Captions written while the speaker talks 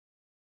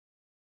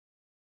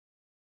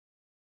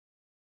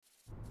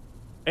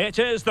It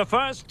is the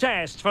first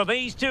test for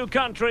these two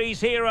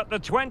countries here at the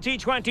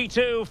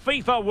 2022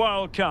 FIFA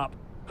World Cup.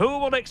 Who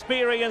will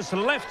experience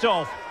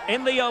liftoff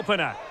in the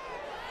opener?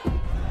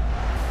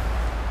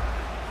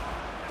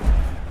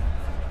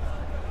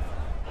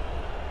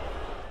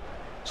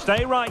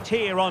 Stay right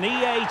here on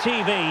EA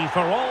TV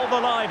for all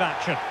the live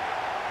action.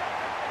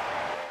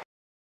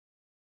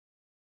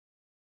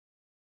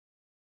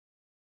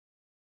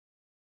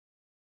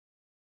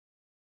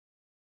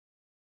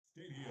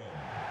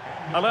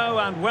 Hello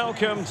and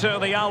welcome to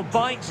the Al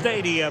Bayt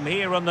Stadium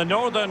here in the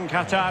northern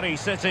Qatari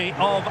city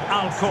of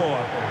Al Khor.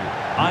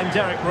 I'm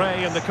Derek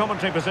Ray in the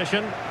commentary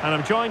position and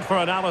I'm joined for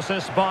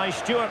analysis by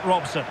Stuart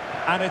Robson.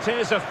 And it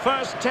is a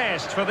first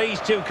test for these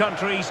two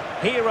countries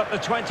here at the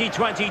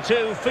 2022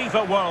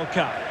 FIFA World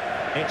Cup.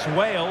 It's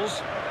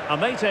Wales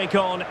and they take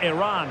on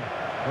Iran.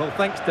 Well,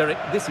 thanks, Derek.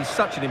 This is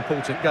such an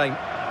important game.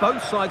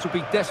 Both sides will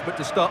be desperate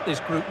to start this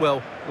group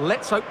well.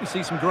 Let's hope we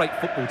see some great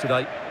football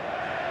today.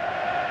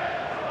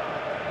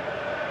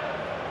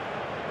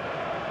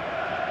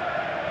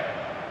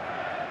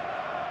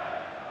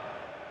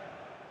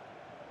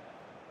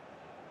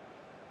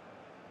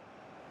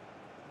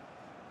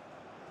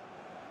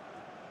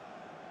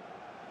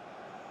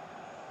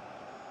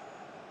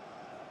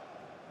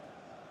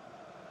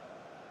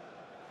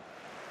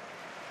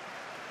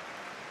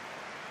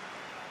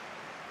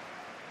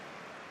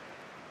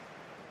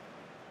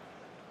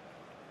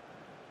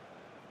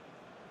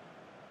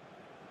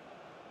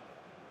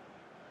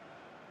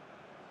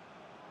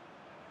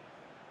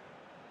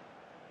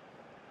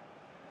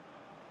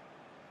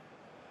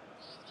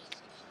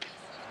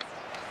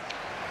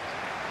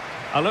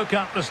 A look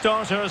at the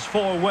starters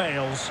for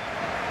Wales.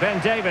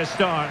 Ben Davies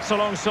starts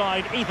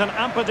alongside Ethan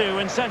Ampadu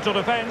in central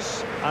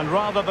defence. And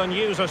rather than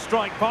use a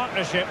strike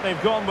partnership,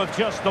 they've gone with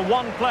just the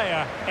one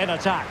player in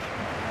attack.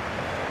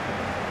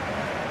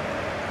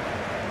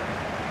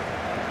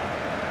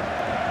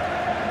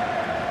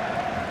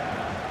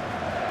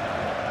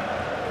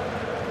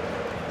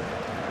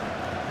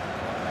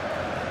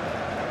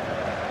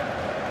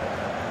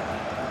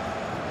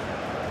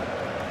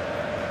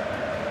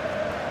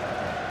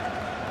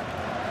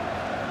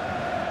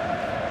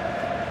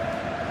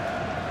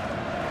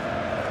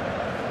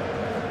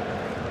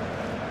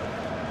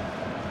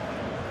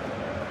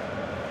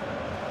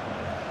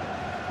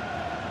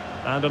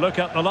 And a look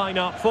at the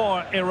lineup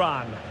for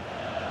Iran.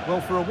 Well,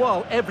 for a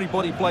while,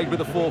 everybody played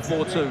with a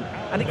 4-4-2,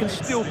 and it can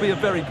still be a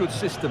very good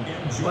system.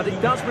 But it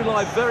does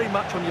rely very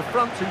much on your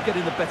front two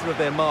getting the better of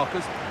their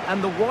markers,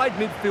 and the wide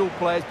midfield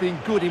players being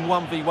good in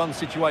 1v1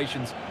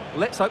 situations.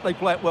 Let's hope they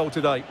play it well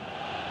today.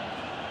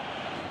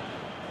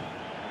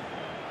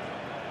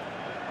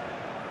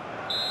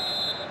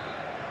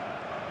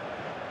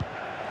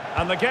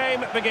 And the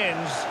game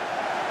begins.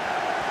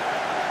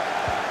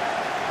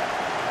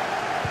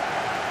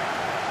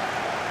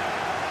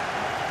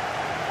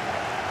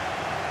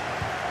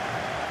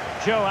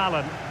 Joe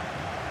Allen.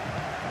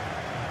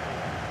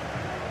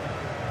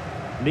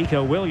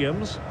 Nico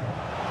Williams.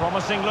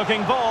 Promising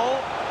looking ball.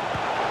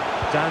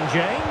 Dan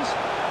James.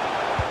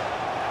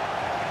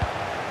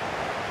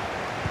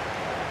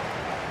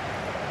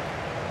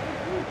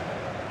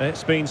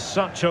 It's been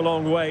such a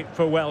long wait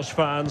for Welsh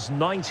fans.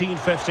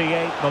 1958,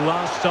 the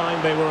last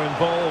time they were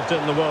involved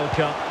in the World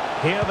Cup.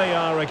 Here they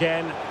are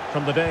again,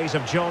 from the days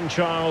of John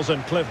Charles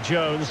and Cliff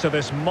Jones to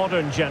this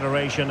modern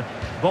generation,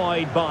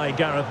 buoyed by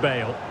Gareth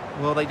Bale.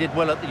 Well, they did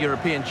well at the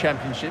European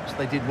Championships.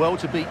 They did well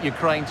to beat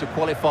Ukraine to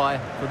qualify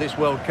for this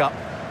World Cup.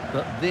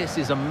 But this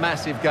is a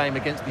massive game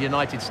against the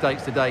United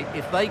States today.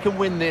 If they can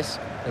win this,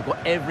 they've got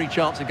every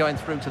chance of going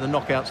through to the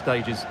knockout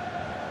stages.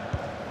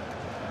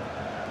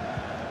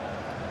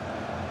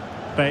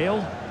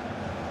 Bale.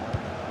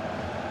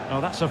 Oh,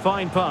 that's a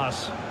fine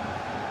pass.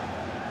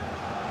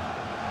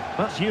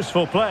 That's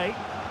useful play.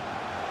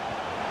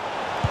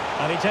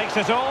 And he takes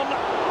it on.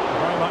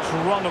 Very much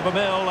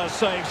run-of-the-mill as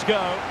saves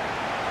go.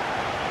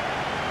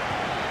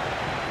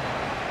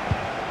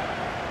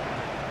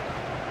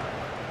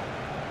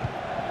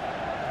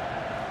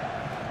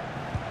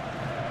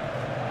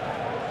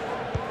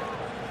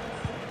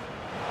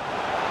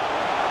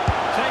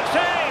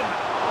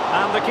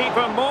 And the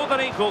keeper more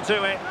than equal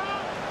to it.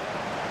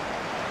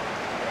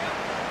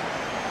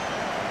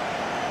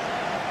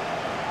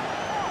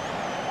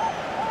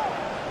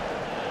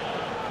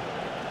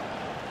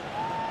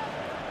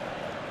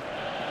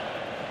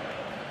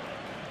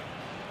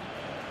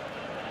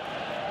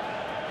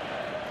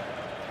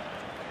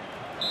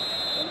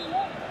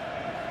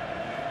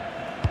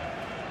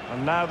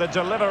 And now the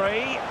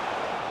delivery.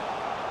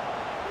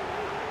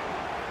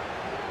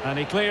 And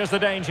he clears the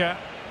danger.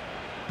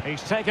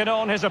 He's taken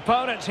on his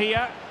opponent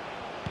here.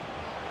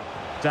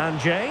 Dan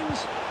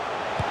James.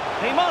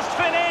 He must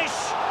finish!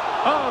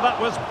 Oh, that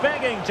was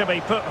begging to be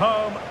put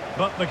home,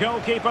 but the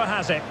goalkeeper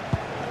has it.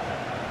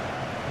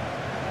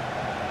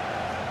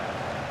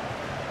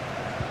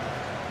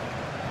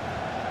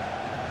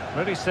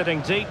 Really sitting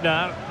deep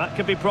now. That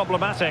could be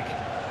problematic.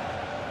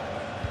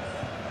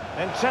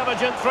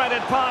 Intelligent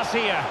threaded pass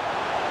here.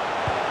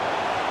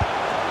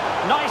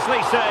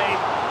 Nicely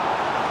saved.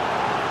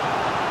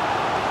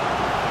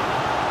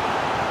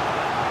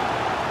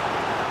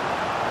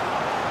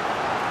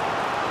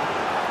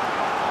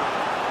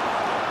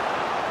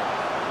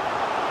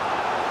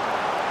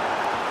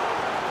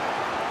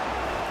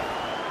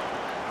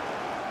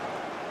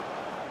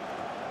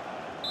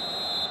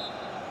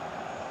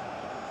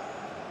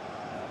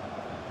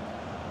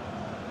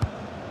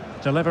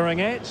 Delivering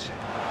it.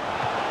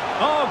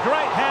 Oh,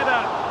 great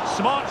header.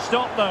 Smart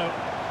stop, though.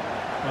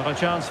 Not a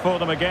chance for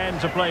them again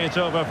to play it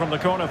over from the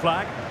corner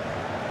flag.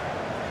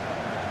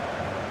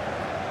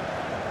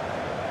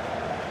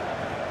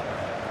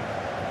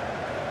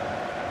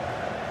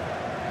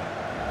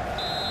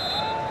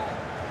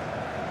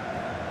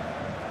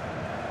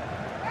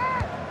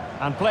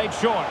 And played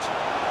short.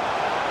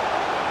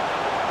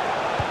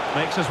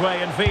 Makes his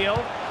way in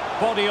field.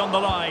 Body on the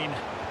line.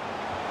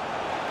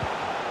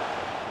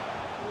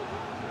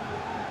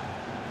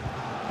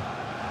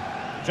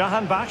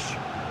 Jahan Bash.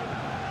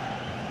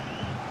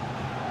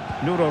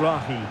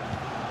 Nurorahi.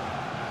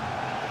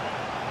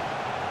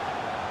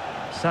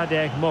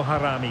 Sadegh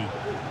Moharami.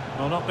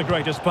 Well, not the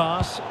greatest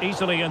pass.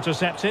 Easily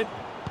intercepted.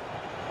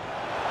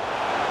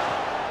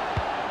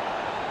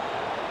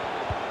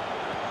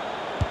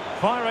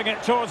 Firing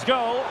it towards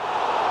goal.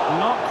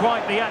 Not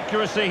quite the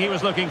accuracy he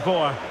was looking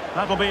for.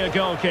 That'll be a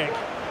goal kick.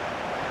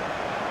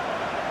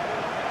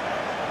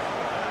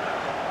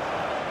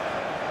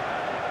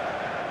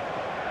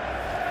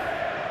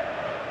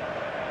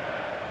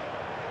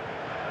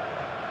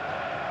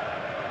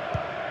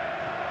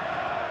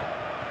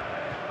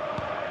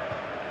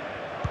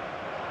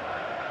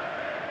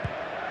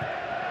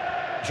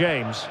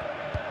 James.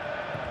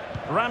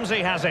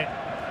 Ramsey has it.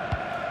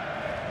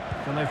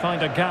 Can they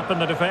find a gap in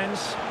the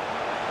defence?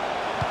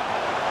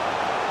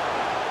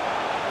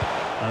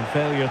 And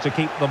failure to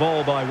keep the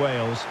ball by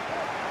Wales.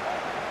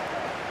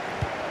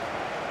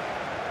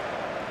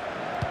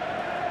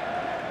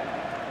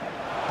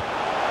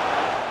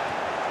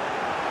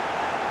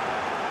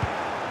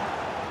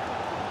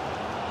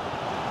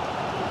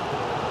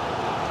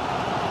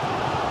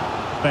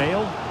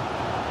 Bale.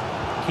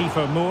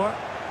 Kiefer Moore.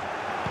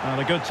 And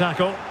a good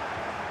tackle.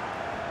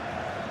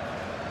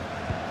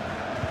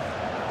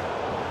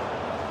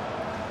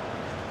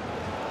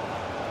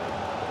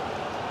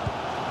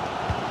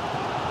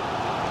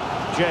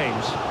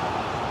 James.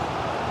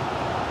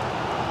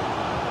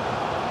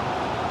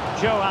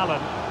 Joe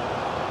Allen.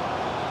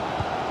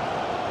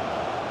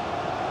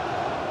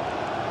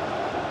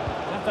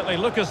 Definitely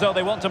look as though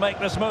they want to make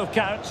this move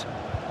count.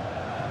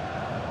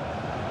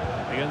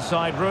 The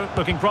inside route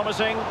looking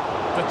promising.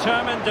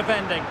 Determined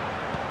defending.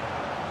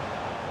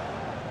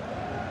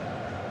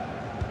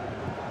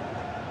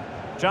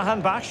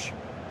 Jahan Bash.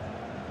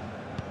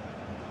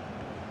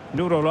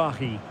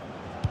 Nurorahi.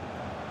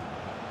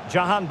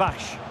 Jahan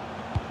Bash.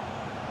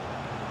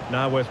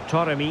 Now with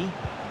Taremi.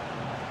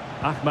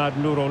 Ahmad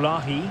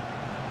Nurorahi.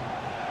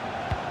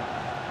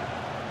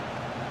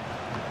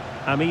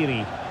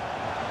 Amiri.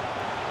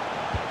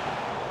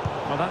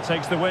 Well, that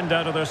takes the wind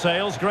out of their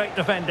sails. Great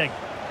defending.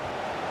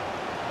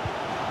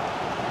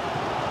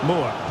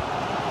 Moore.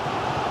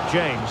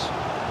 James.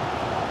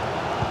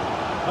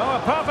 Oh,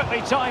 a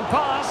perfectly timed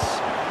pass.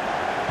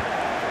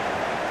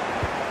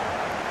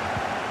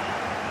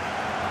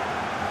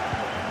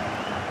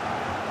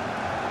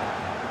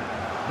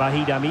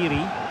 Vahid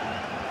Amiri.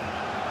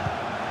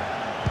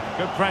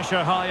 Good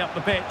pressure high up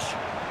the pitch.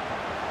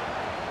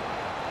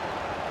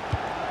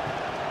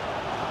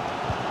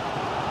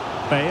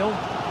 Bale.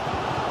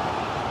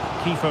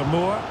 Kiefer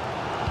Moore.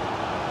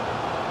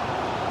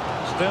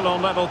 Still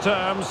on level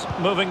terms,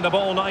 moving the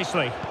ball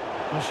nicely.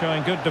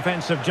 Showing good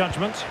defensive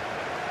judgment.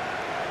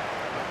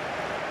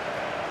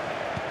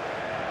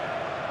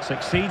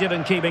 Succeeded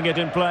in keeping it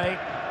in play.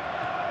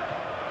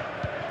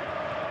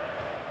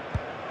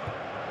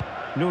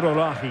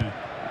 Nurorahi.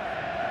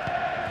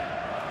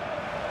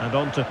 And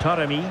on to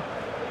Taremi.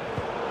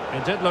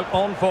 It did look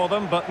on for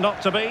them, but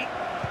not to be.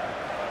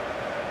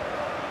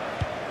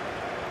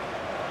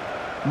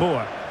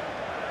 Moore.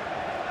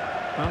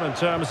 Well, in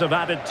terms of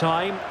added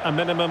time, a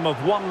minimum of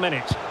 1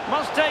 minute.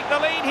 Must take the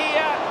lead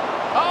here.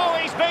 Oh,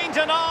 he's been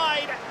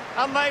denied.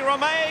 And they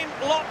remain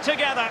locked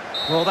together.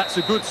 Well, that's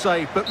a good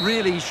save, but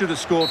really he should have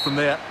scored from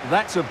there.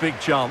 That's a big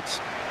chance.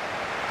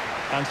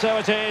 And so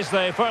it is,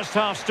 the first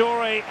half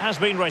story has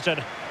been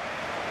written.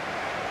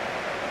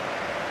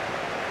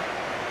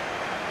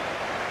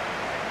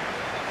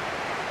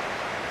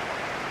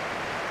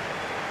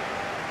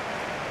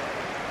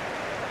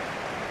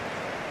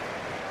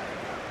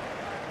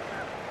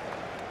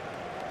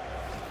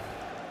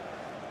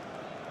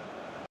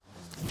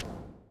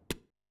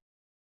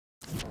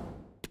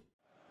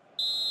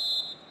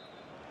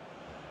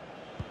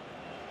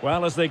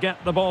 Well, as they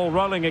get the ball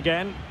rolling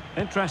again,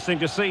 interesting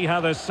to see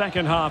how the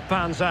second half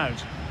pans out.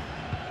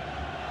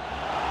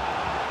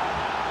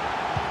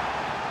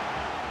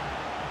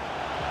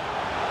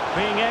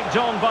 Being egged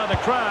on by the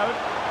crowd.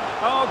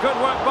 Oh, good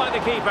work by the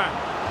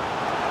keeper.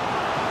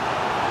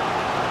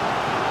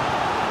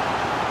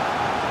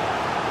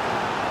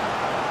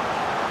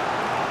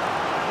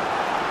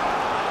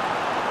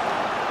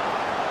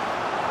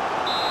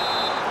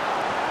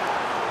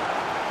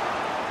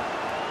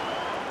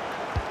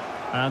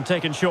 And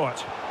taken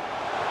short.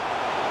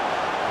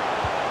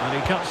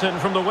 And he cuts in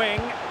from the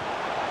wing.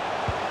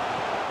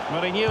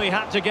 But he knew he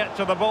had to get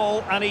to the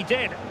ball, and he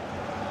did.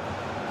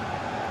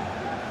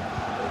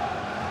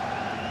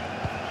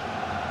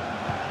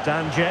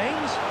 Dan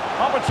James.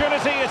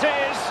 Opportunity it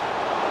is.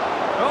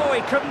 Oh,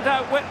 he couldn't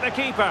outwit the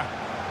keeper.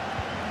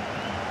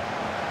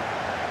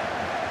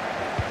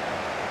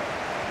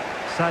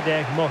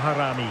 Sadegh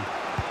Moharami.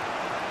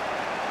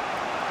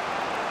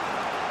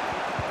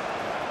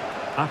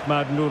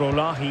 Ahmad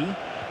Nurolahi.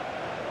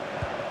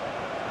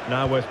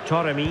 Now with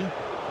Taremi.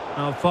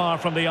 Now far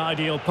from the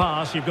ideal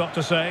pass, you've got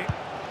to say.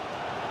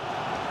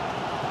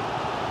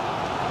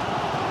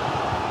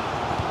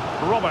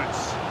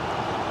 Roberts.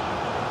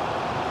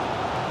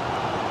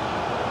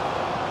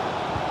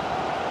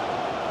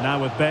 Now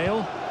with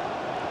Bale.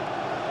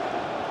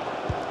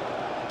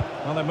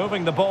 Well, they're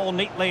moving the ball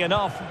neatly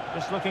enough.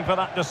 Just looking for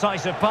that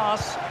decisive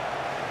pass.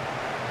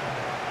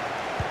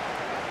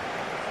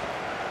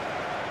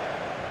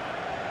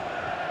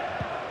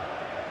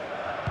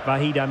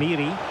 Vahid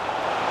Amiri.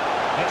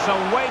 It's a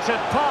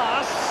weighted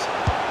pass.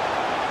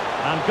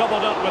 And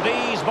gobbled up with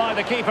ease by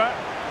the keeper.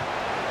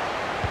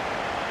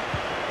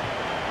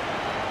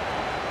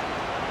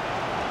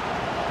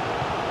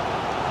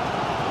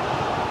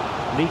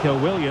 Nico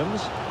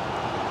Williams.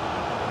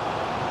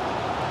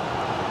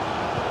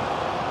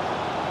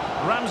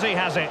 Ramsey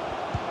has it.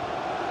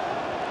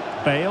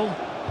 Bale.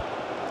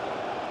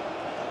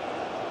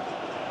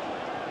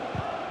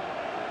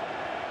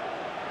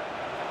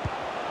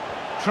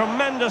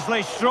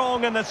 Tremendously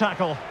strong in the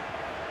tackle.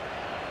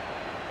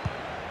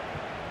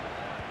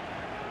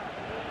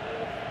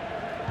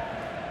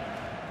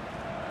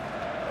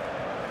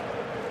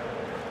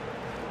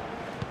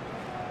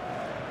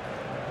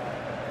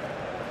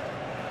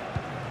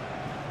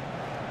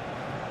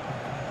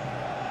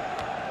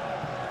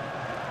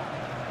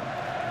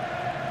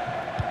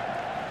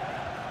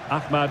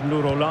 Ahmad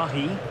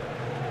Nurolahi.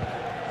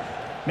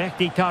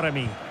 Mehdi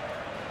Taremi.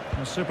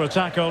 A super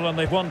tackle and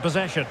they've won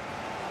possession.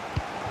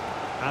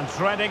 And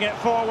threading it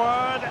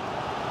forward.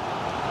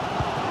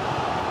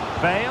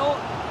 Bale.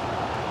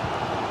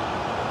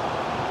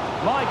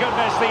 My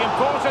goodness, the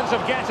importance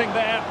of getting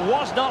there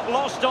was not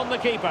lost on the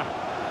keeper.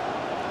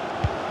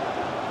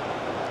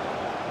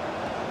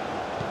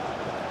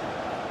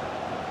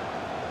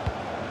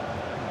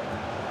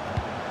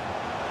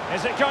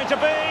 Is it going to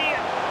be?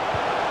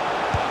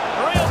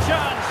 Real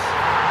chance.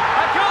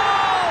 A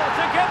goal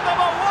to give them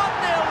a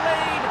 1-0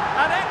 lead.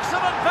 An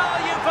excellent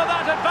value for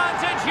that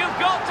advantage, you've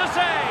got to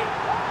say.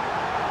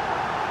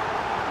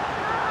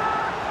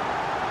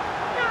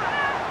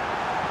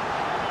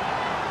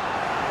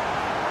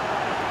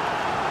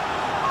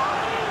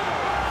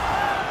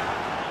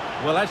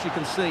 Well, as you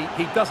can see,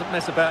 he doesn't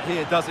mess about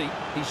here, does he?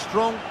 He's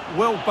strong,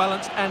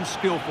 well-balanced and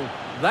skillful.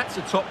 That's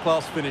a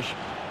top-class finish.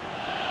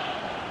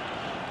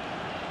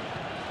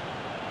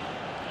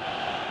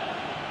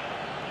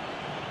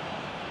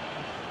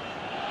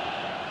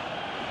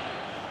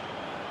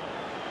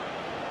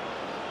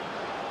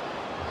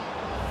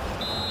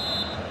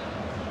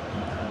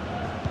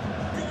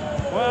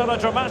 Well, a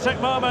dramatic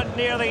moment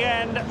near the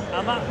end,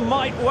 and that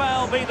might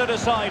well be the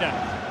decider.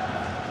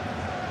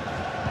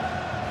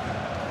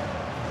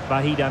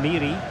 Vahid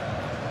Amiri.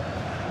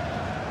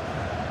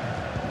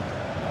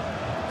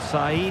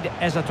 Saeed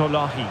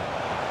Ezzatullahi.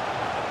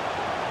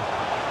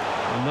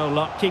 No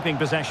luck keeping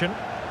possession.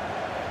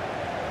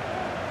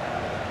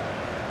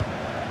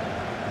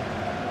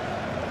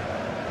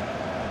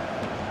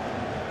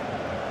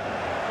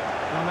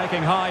 They're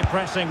making high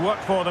pressing work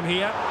for them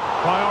here.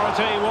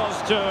 Priority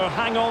was to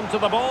hang on to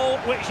the ball,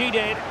 which he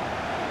did.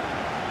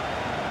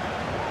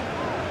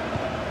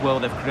 Well,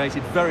 they've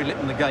created very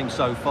little in the game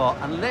so far.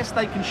 Unless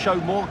they can show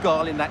more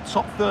guile in that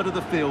top third of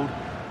the field,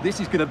 this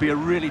is going to be a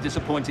really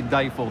disappointing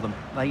day for them.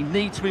 They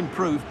need to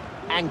improve,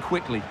 and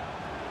quickly.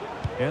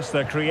 Yes,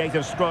 their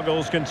creative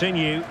struggles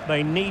continue.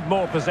 They need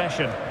more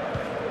possession.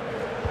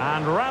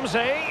 And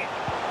Ramsey.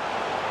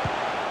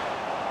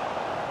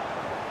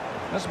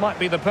 This might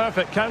be the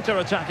perfect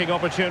counter-attacking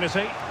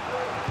opportunity.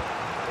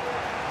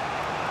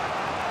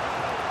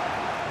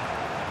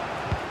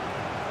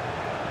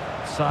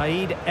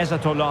 Saeed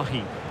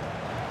Ezzatullahi.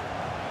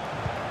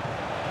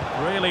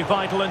 Really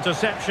vital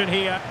interception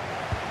here.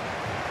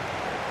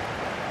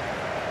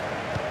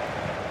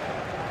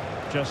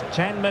 Just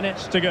 10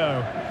 minutes to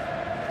go.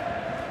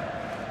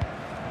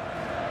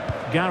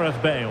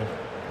 Gareth Bale.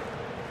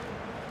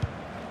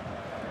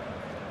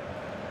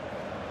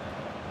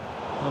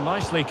 Well,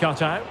 nicely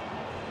cut out.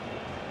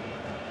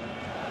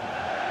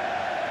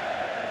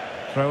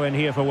 Throw in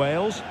here for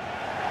Wales.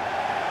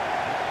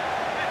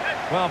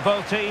 Well,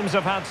 both teams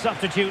have had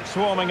substitutes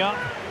swarming up,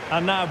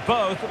 and now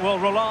both will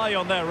rely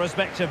on their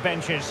respective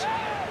benches.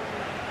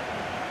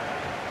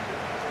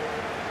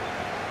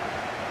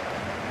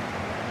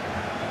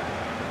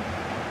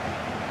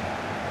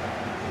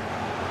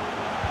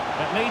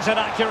 It needs an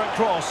accurate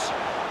cross.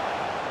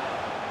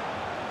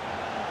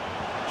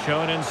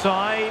 Shown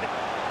inside.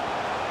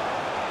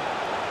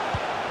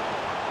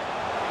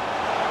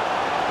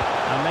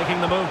 And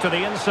making the move to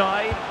the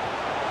inside.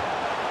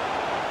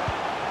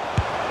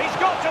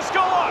 Got to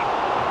score!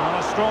 And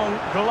a strong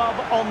glove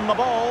on the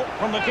ball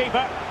from the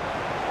keeper.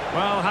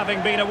 Well,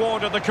 having been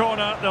awarded the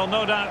corner, they'll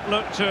no doubt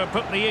look to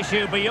put the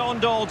issue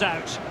beyond all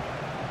doubt.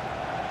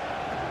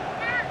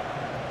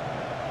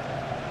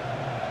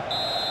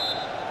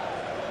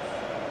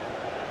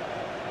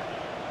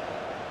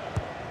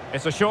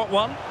 It's a short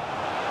one.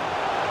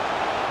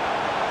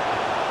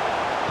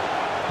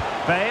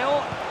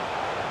 Bale.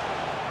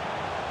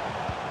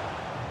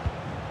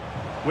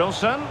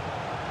 Wilson.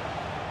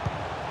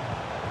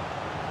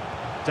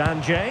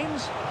 Dan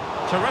James.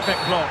 Terrific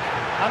block.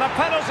 And a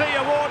penalty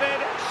awarded.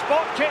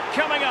 Spot kick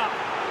coming up.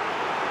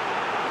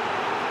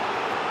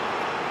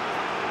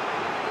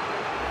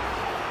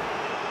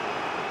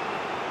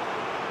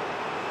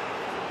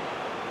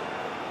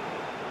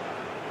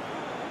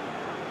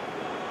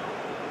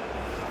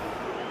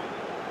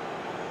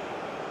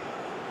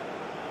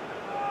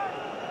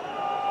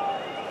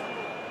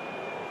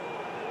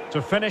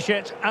 To finish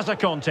it as a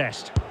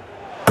contest.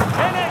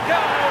 In it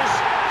goes!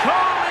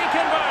 Coolly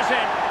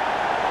converted!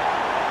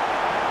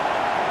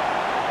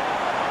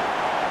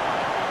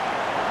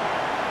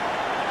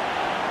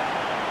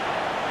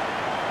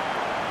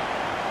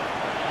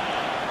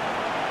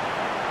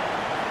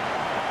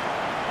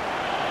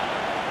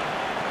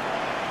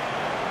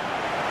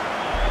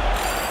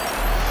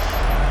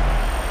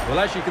 Well,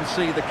 as you can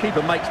see, the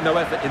keeper makes no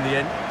effort in the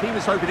end. He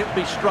was hoping it would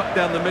be struck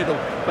down the middle,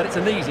 but it's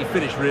an easy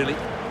finish, really.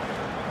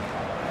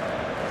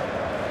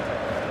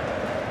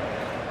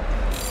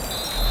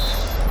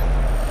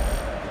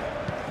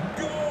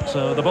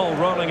 So the ball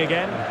rolling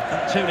again,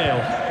 2-0.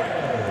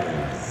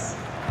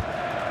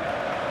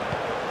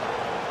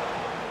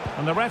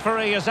 And the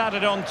referee has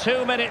added on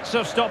 2 minutes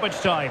of stoppage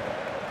time.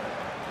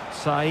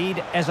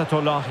 Saeed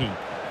Ezzatullahi.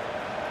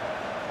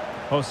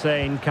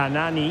 Hossein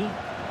Kanani.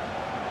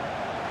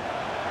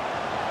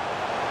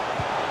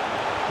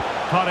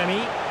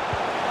 Taremi.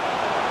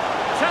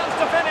 Chance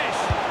to finish.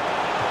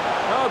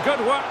 Oh, good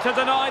work to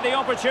deny the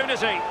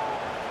opportunity.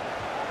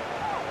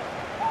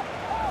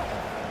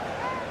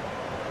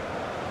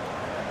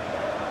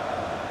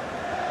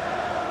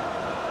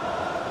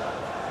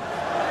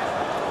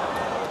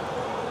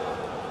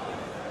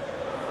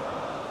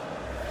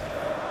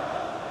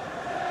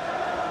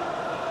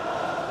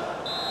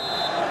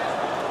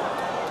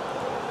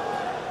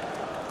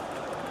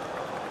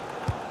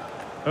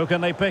 Who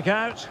can they pick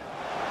out?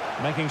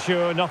 Making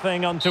sure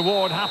nothing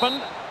untoward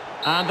happened.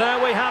 And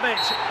there we have it,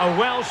 a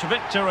Welsh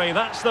victory.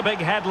 That's the big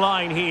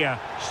headline here.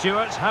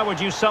 Stuart, how would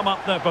you sum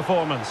up their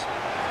performance?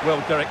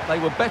 Well, Derek, they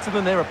were better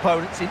than their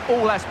opponents in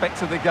all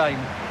aspects of the game.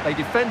 They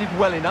defended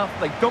well enough,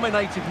 they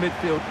dominated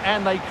midfield,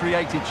 and they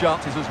created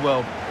chances as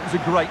well. It was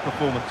a great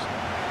performance.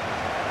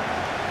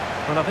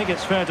 Well, I think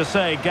it's fair to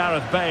say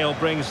Gareth Bale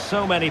brings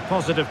so many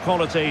positive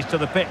qualities to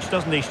the pitch,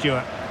 doesn't he,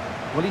 Stuart?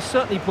 Well, he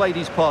certainly played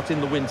his part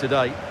in the win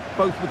today.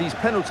 Both with his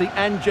penalty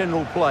and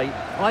general play,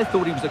 I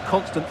thought he was a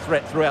constant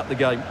threat throughout the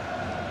game.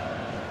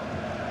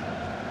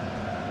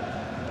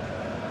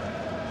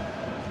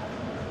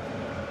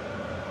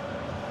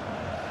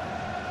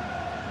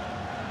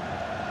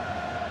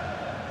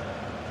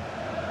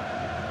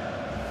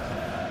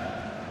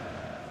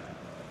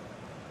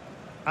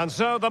 And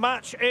so the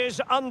match is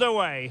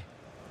underway.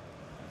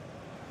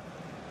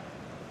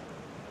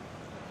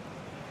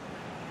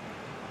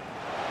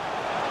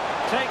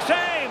 Takes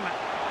aim!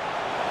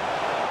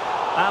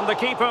 And the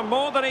keeper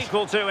more than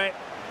equal to it.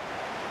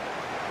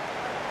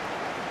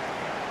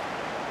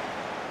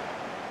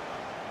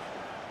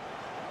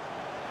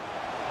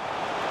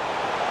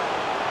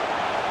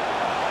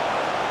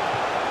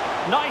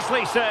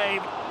 Nicely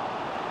saved.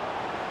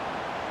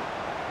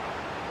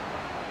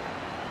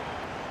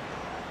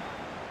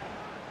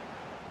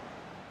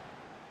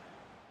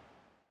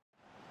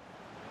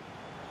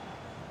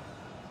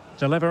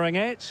 Delivering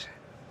it.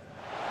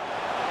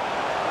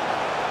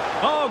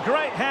 Oh,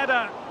 great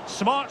header.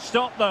 Smart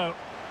stop, though.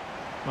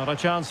 Not a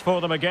chance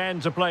for them again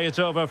to play it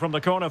over from the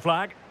corner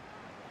flag.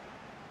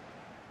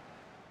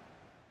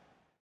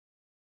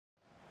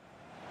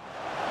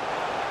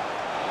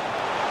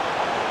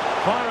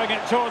 Firing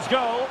it towards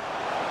goal.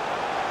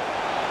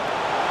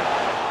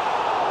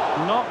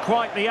 Not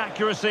quite the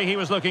accuracy he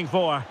was looking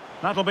for.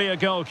 That'll be a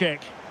goal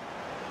kick.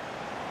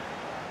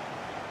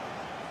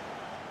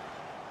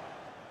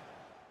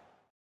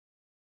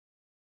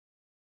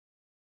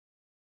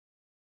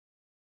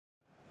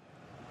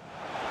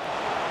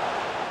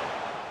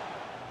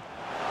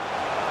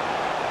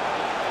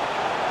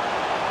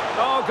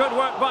 Oh, good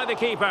work by the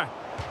keeper.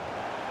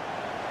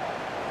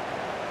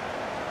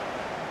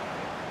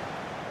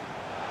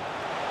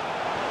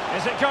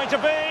 Is it going to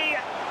be?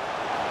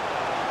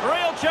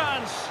 Real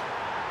chance.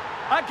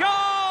 A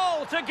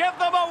goal to give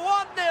them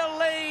a 1-0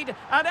 lead.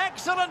 An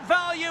excellent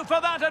value for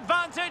that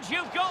advantage.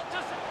 You've got to...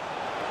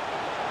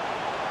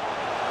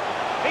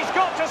 He's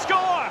got to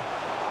score.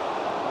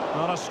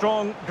 Not a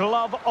strong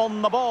glove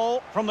on the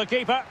ball from the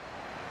keeper.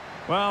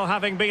 Well,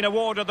 having been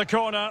awarded the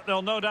corner,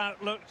 they'll no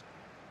doubt look...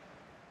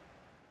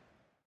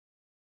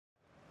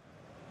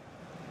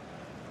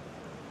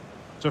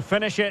 to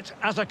finish it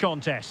as a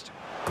contest.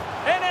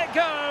 In it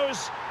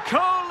goes!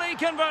 Coolly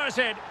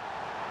converted.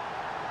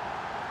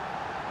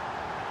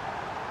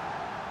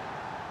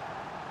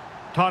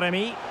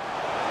 Taremi.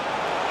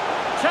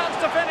 Chance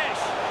to finish.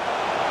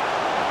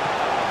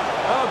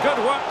 Oh, good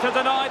work to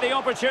deny the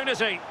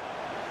opportunity.